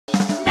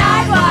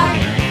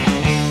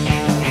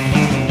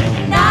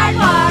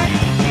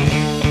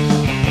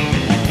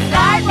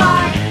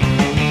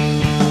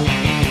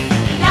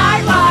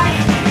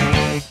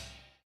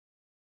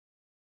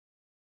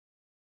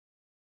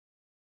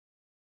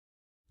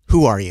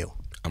Who are you?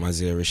 I'm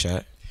Isaiah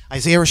Rashad.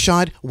 Isaiah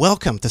Rashad,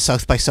 welcome to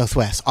South by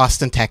Southwest,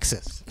 Austin,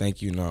 Texas.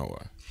 Thank you,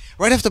 Nardwuar.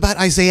 Right off the bat,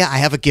 Isaiah, I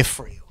have a gift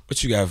for you.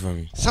 What you got for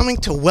me? Something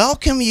to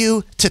welcome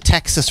you to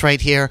Texas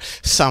right here.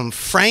 Some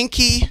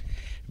Frankie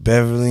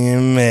Beverly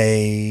and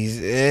Mays.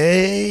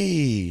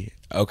 Hey.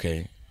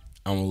 Okay.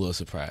 I'm a little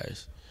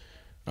surprised.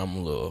 I'm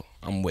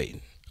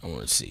waiting. I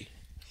want to see.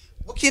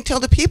 What can you tell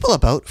the people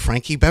about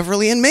Frankie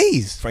Beverly and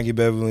Mays? Frankie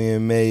Beverly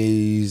and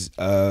Mays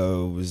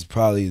was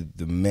probably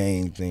the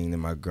main thing that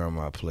my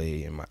grandma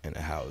played in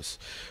the house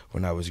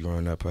when I was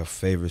growing up. Her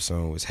favorite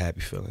song was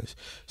Happy Feelings.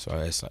 So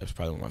that's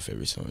probably one of my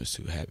favorite songs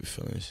too, Happy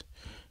Feelings.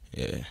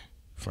 Yeah,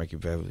 Frankie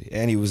Beverly.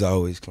 And he was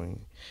always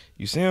clean.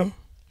 You see him?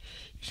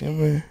 You see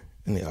him, man?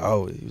 And he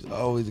was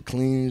always the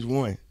cleanest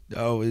one.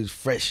 Always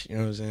fresh, you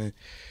know what I'm saying?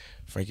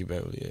 Frankie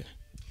Beverly, yeah.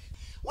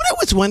 What I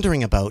was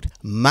wondering about,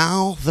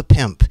 Mal the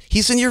Pimp.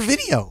 He's in your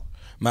video.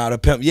 Mal the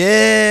Pimp,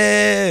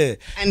 yeah.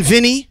 And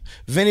Vinny?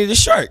 Vinny the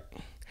Shark.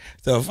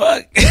 The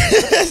fuck?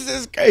 This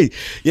is crazy.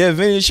 Yeah,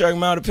 Vinny the Shark,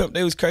 Mal the Pimp,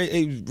 they was crazy.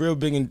 They was real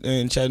big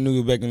in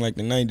Chattanooga back in like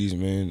the 90s,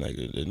 man. Like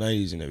the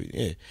 90s and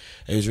everything. Yeah,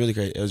 it was really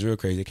crazy. It was real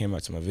crazy. They came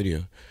out to my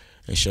video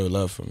and showed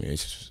love for me. It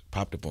just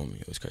popped up on me.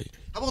 It was crazy.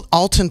 How about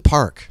Alton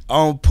Park?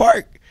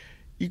 Park?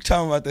 You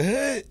talking about the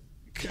hood?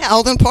 Yeah,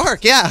 Alton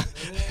Park, yeah.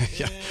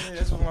 Yeah,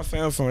 that's where my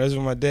family from. That's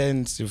where my dad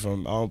and stuff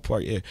from. Alton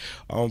Park, yeah.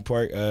 Alton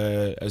Park,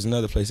 there's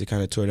another place that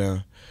kind of tore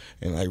down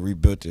and like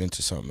rebuilt it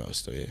into something else.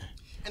 So yeah.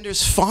 And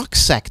there's Fox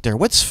Sector.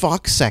 What's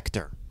Fox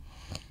Sector?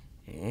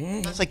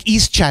 That's like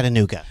East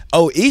Chattanooga.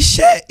 Oh, East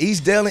Chat,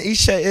 East Dale and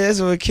East Chat. Yeah,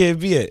 that's where a kid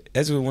be at.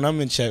 That's where when I'm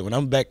in Chat, when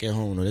I'm back at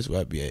home, that's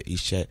where I be at.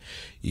 East Chat,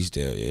 East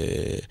Dale.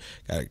 Yeah,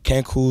 got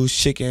Cancun's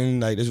chicken.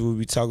 Like that's what we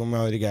be talking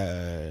about. They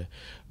got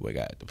we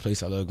got the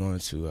place I love going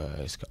to.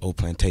 It's called Old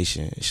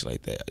Plantation and shit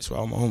like that. That's where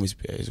all my homies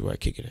be at. That's where I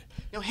kick it at.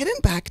 Now heading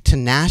back to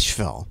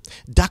Nashville,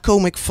 Ducko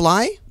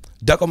McFly.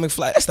 Ducko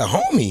McFly, that's the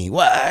homie.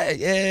 What?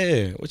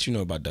 Yeah. What you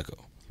know about Ducko?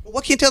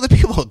 What can you tell the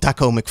people about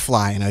Ducko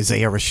McFly and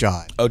Isaiah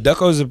Rashad? Oh,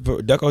 Ducko's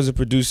a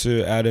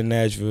producer out of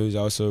Nashville. He's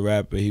also a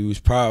rapper. He was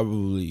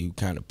probably who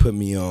kind of put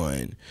me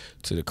on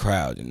to the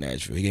crowd in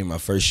Nashville. He gave me my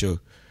first show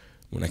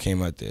when I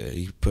came out there.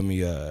 He put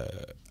me.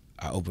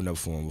 I opened up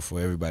for him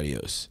before everybody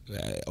else.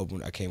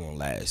 I came on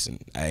last,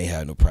 and I ain't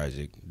had no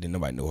project. Didn't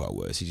nobody know who I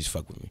was. He just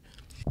fucked with me.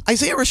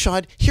 Isaiah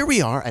Rashad, here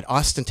we are at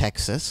Austin,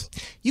 Texas.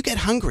 You get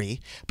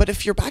hungry, but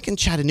if you're back in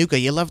Chattanooga,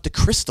 you love the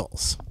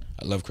Crystals.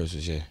 I love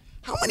Crystals, yeah.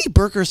 How many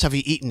burgers have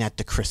you eaten at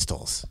the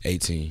Crystals?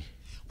 18.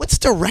 What's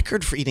the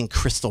record for eating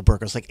Crystal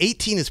burgers? Like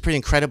 18 is pretty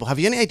incredible. Have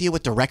you any idea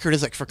what the record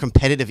is like for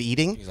competitive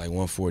eating? It's like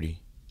 140.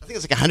 I think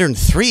it's like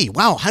 103.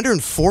 Wow,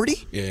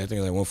 140? Yeah, I think it's like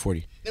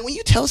 140. Now, when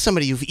you tell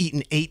somebody you've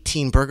eaten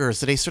 18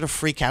 burgers, do they sort of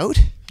freak out?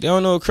 They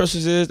don't know what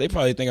Crystals is. They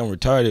probably think I'm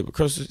retarded, but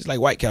Crystals is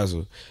like White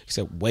Castle,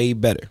 except way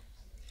better.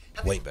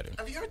 Way better.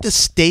 Have you heard the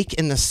steak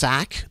in the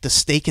sack? The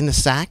steak in the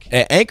sack?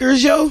 At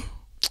Anchor's, yo,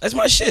 that's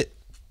my shit.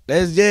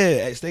 That's,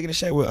 yeah, steak in the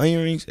shack with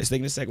onion rings. Steak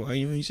in the sack with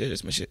onion rings. Yeah,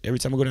 that's my shit. Every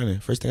time I go down there,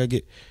 first thing I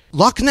get.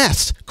 Loch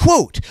Ness,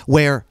 quote,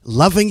 where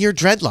loving your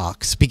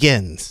dreadlocks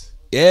begins.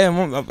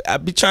 Yeah, I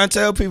be trying to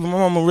tell people my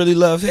mama really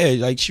love hair.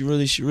 Like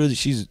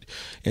she's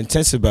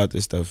intense about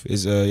this stuff.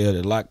 Is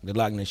the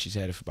Loch Ness, she's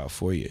had it for about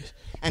 4 years.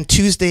 And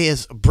Tuesday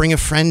is Bring a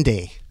Friend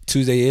Day.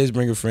 Tuesday is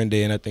Bring a Friend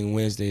Day, and I think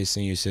Wednesday is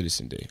Senior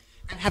Citizen Day.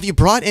 And have you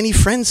brought any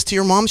friends to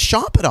your mom's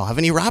shop at all? Have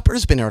any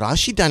rappers been there at all? Has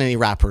she done any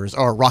rappers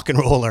or rock and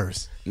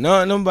rollers?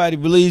 No, nobody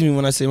believes me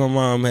when I say my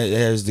mom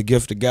has the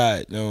gift of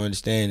God. They don't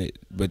understand it,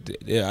 but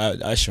yeah,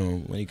 I show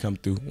him when he come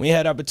through. We ain't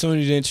had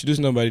opportunity to introduce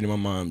nobody to my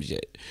mom's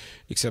yet,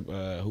 except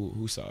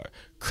who saw her?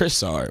 Chris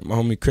saw her. My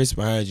homie Chris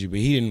behind you, but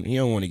he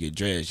don't want to get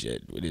dressed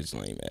yet with his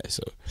lame ass.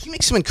 So she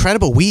makes some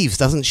incredible weaves,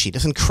 doesn't she?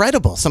 That's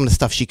incredible. Some of the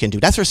stuff she can do.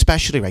 That's her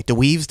specialty, right? The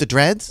weaves, the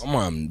dreads. My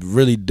mom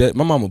really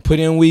my mom will put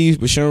in weaves,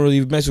 but she don't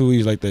really mess with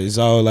weaves like that. It's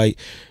all like,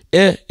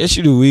 yeah,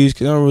 she do weaves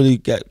because I don't really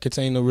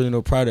contain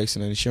no products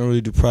in it. She don't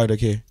really do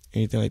product here,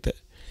 anything like that.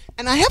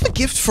 And I have a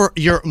gift for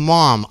your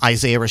mom,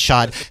 Isaiah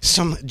Rashad,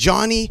 some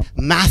Johnny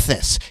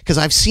Mathis, because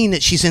I've seen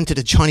that she's into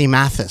the Johnny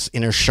Mathis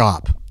in her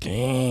shop.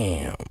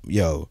 Damn,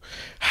 yo,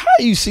 how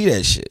you see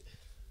that shit?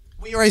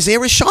 Well, you're Isaiah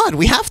Rashad.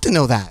 We have to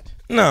know that.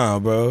 Nah,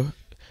 bro,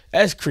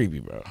 that's creepy,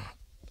 bro.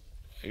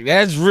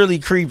 That's really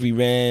creepy,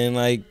 man.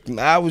 Like,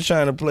 I was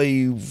trying to play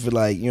you for,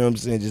 like, you know what I'm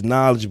saying, just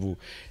knowledgeable.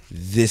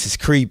 This is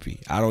creepy.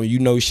 You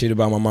know shit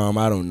about my mom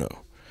I don't know.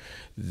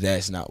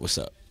 That's not what's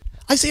up.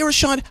 Isaiah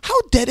Rashad, how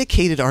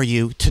dedicated are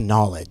you to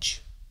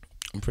knowledge?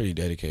 I'm pretty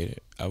dedicated.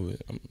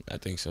 I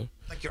think so.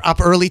 Like you're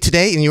up early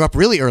today, and you're up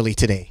really early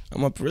today.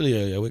 I'm up really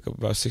early. I wake up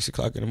about 6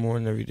 o'clock in the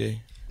morning every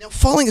day. Now,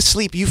 falling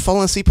asleep, you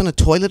fallen asleep on the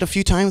toilet a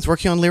few times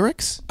working on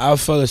lyrics? I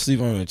fell asleep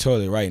on the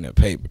toilet writing a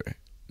paper,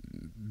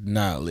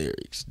 not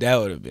lyrics. That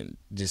would have been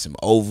just some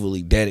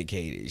overly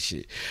dedicated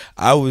shit.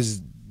 I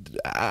was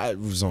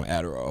on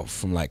Adderall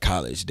from like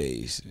college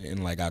days,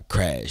 and like I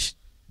crashed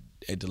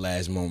at the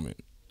last moment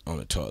on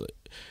the toilet.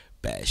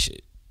 Bad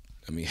shit.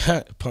 I mean,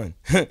 pun.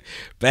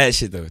 Bad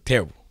shit though.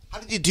 Terrible. How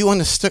did you do on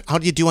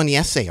the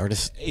essay or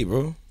this? Hey,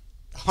 bro.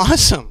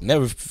 Awesome.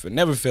 Never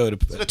failed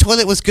to. So the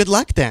toilet was good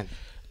luck then.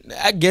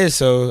 I guess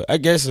so.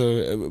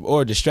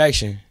 Or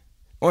distraction.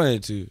 One of the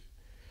two.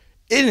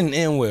 It didn't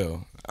end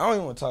well. I don't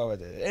even want to talk about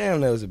that.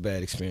 Damn, that was a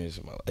bad experience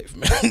in my life,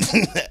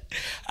 man.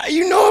 How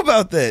you know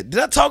about that? Did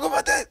I talk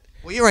about that?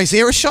 Well, you're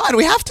Isaiah Rashad.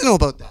 We have to know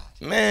about that.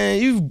 Man,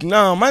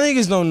 my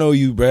niggas don't know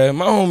you, bruh.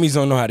 My homies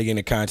don't know how to get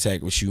in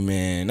contact with you,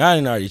 man. I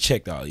done already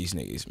checked all these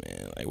niggas,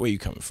 man. Like, where you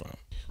coming from?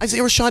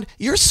 Isaiah Rashad,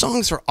 your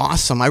songs are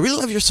awesome. I really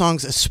love your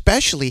songs,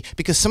 especially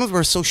because some of them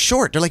are so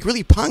short. They're like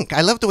really punk.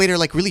 I love the way they're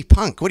like really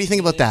punk. What do you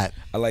think about that?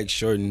 I like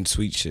short and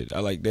sweet shit. I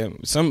like them.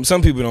 Some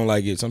people don't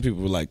like it. Some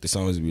people would like the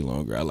songs to be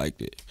longer. I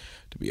liked it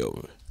to be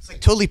over. It's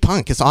like totally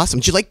punk. It's awesome.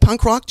 Do you like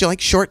punk rock? Do you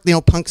like short,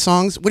 punk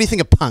songs? What do you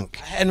think of punk?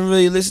 I hadn't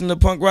really listened to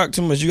punk rock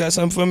too much. You got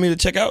something for me to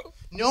check out?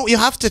 No, you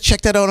have to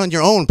check that out on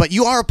your own. But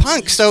you are a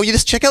punk, so you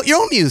just check out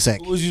your own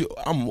music. Who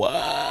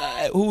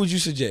would you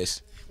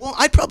suggest? Well,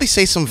 I'd probably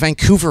say some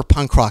Vancouver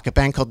punk rock, a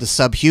band called the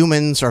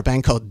Subhumans or a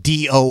band called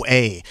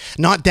DOA.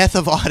 Not Death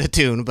of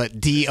Autotune,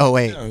 but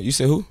DOA. You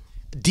said who?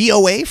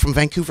 DOA from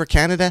Vancouver,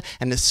 Canada,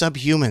 and the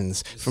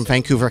Subhumans from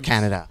Vancouver,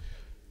 Canada.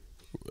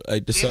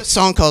 Like They have a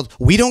song called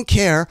We Don't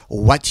Care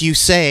What You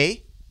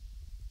Say.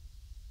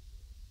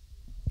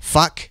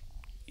 Fuck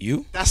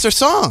you? That's their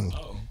song.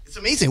 Oh. It's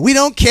amazing. We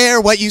don't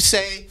care what you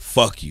say.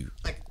 Fuck you.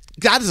 Like,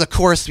 that is a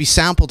chorus to be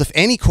sampled if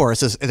any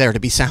chorus is there to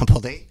be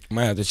sampled, eh?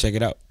 Might have to check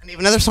it out. And they have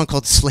another song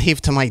called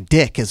Slave to My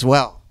Dick as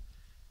well.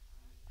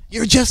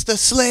 You're just a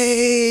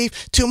slave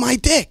to my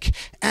dick,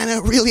 and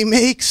it really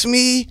makes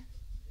me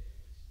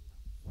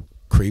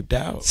creeped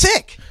out.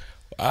 Sick.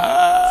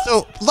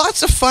 So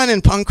lots of fun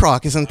in punk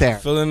rock, isn't there?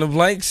 Fill in the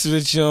blanks,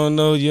 but you don't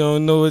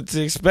know what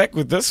to expect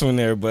with this one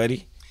there,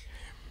 buddy.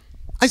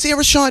 Isaiah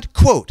Rashad,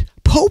 quote,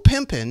 Po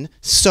pimpin',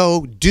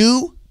 so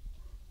do.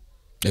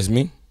 That's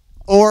me.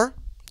 Or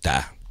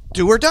die.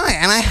 Do or die.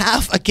 And I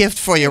have a gift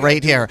for you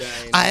right here.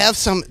 I have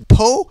some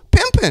Po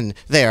pimpin'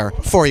 there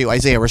for you,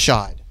 Isaiah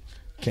Rashad.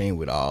 Came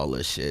with all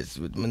the shit.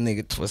 With my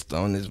nigga Twist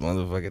on this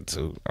motherfucker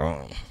too.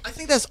 I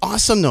think that's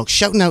awesome though.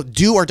 Shouting out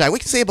do or die.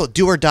 What can you say about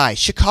do or die?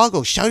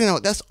 Chicago shouting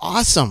out, that's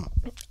awesome.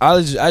 I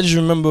just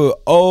remember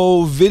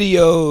old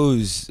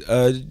videos.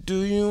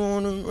 Do you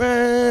wanna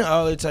run?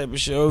 All that type of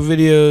shit. Old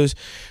videos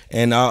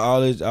and all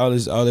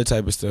that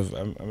type of stuff. I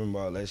remember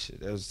all that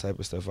shit. That was the type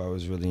of stuff I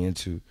was really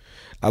into.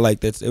 I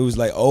like that. It was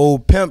like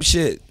old pimp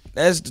shit.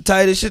 That's the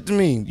tightest shit to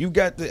me. You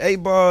got the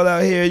 8-Ball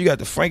out here. You got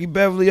the Frankie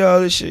Beverly, all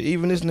this shit.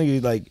 Even this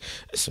nigga, like,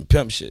 that's some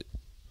pimp shit.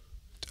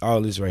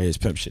 All this right here is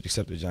pimp shit,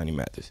 except for Johnny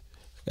Mathis.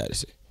 Gotta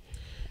say.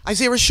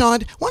 Isaiah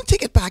Rashad, I want to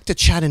take it back to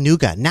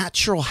Chattanooga.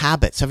 Natural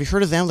Habits. Have you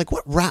heard of them? Like,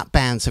 what rap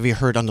bands have you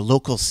heard on the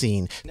local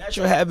scene?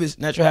 Natural Habits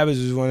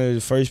was one of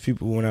the first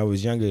people when I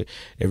was younger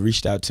that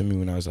reached out to me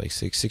when I was like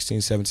 16,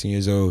 17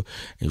 years old.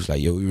 And was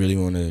like, yo, we really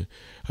want to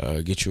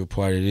get you a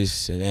part of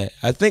this and that.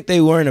 I think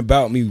they weren't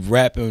about me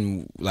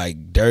rapping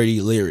like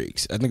dirty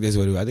lyrics. I think that's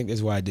what it was. I think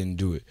that's why I didn't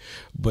do it.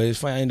 But it's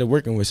fine. I ended up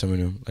working with some of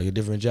them, like a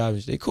different job.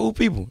 They cool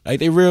people. Like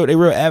they real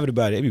avid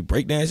about it. They be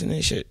breakdancing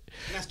and shit.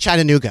 And that's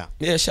Chattanooga.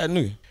 Yeah,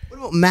 Chattanooga. What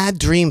about Mad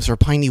Dreams or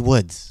Piney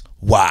Woods?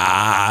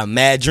 Wow,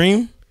 Mad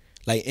Dream,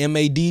 like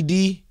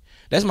MADD.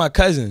 That's my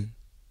cousin.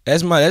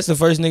 That's the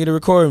first nigga to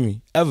record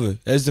me ever.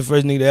 That's the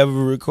first nigga to ever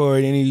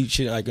record any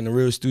shit like in a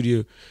real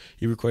studio.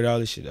 He recorded all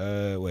this shit.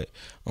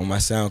 On my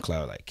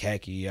SoundCloud, like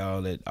Khaki,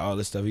 all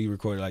that stuff. He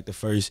recorded like the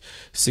first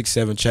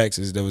 6-7 tracks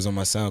that was on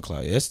my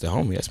SoundCloud. Yeah, that's the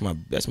homie.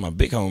 That's my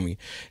big homie.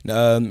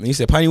 He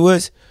said Piney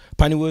Woods.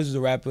 Piney Woods was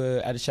a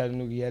rapper out of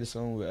Chattanooga. He had a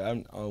song.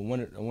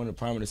 One of the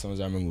prominent songs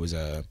I remember was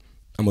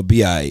I'm a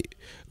B.I.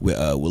 with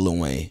Lil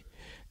Wayne,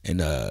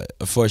 and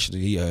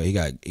unfortunately he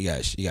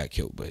got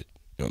killed. But you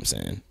know what I'm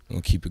saying, I'm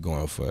gonna keep it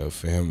going for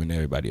him and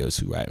everybody else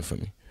who riding for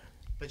me.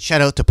 But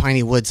shout out to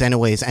Piney Woods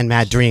anyways and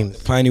Mad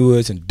Dreams. Piney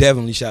Woods, and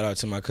definitely shout out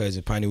to my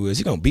cousin Piney Woods.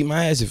 He gonna beat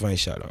my ass if I ain't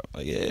shout out.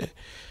 Like yeah,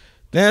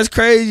 that's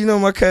crazy. You know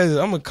my cousin.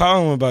 I'm gonna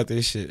call him about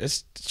this shit.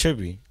 That's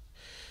trippy.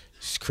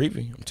 It's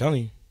creepy. I'm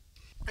telling you.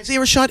 Isaiah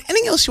Rashad,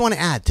 anything else you want to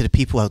add to the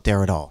people out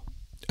there at all?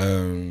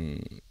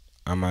 I'm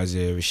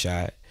Isaiah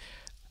Rashad.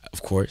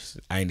 Of course,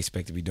 I ain't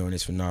expect to be doing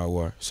this for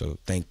Nardwuar, so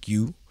thank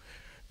you.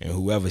 And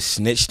whoever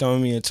snitched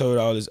on me and told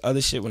all this other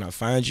shit, when I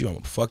find you, I'm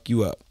gonna fuck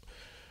you up.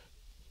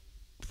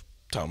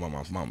 Talking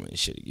about my mama and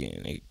shit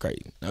again. They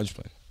crazy. I'm just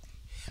playing.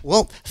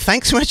 Well,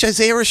 thanks so much,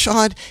 Isaiah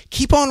Rashad.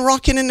 Keep on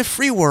rocking in the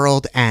free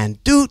world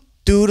and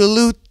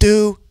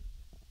doot-doodaloo-doo.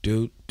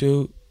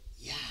 Doot-doot.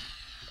 Yeah.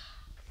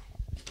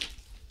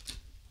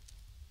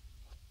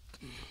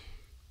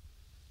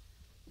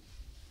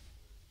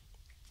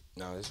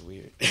 No, that's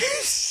weird.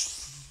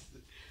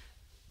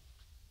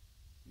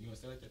 You gonna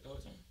stay like that the whole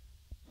time?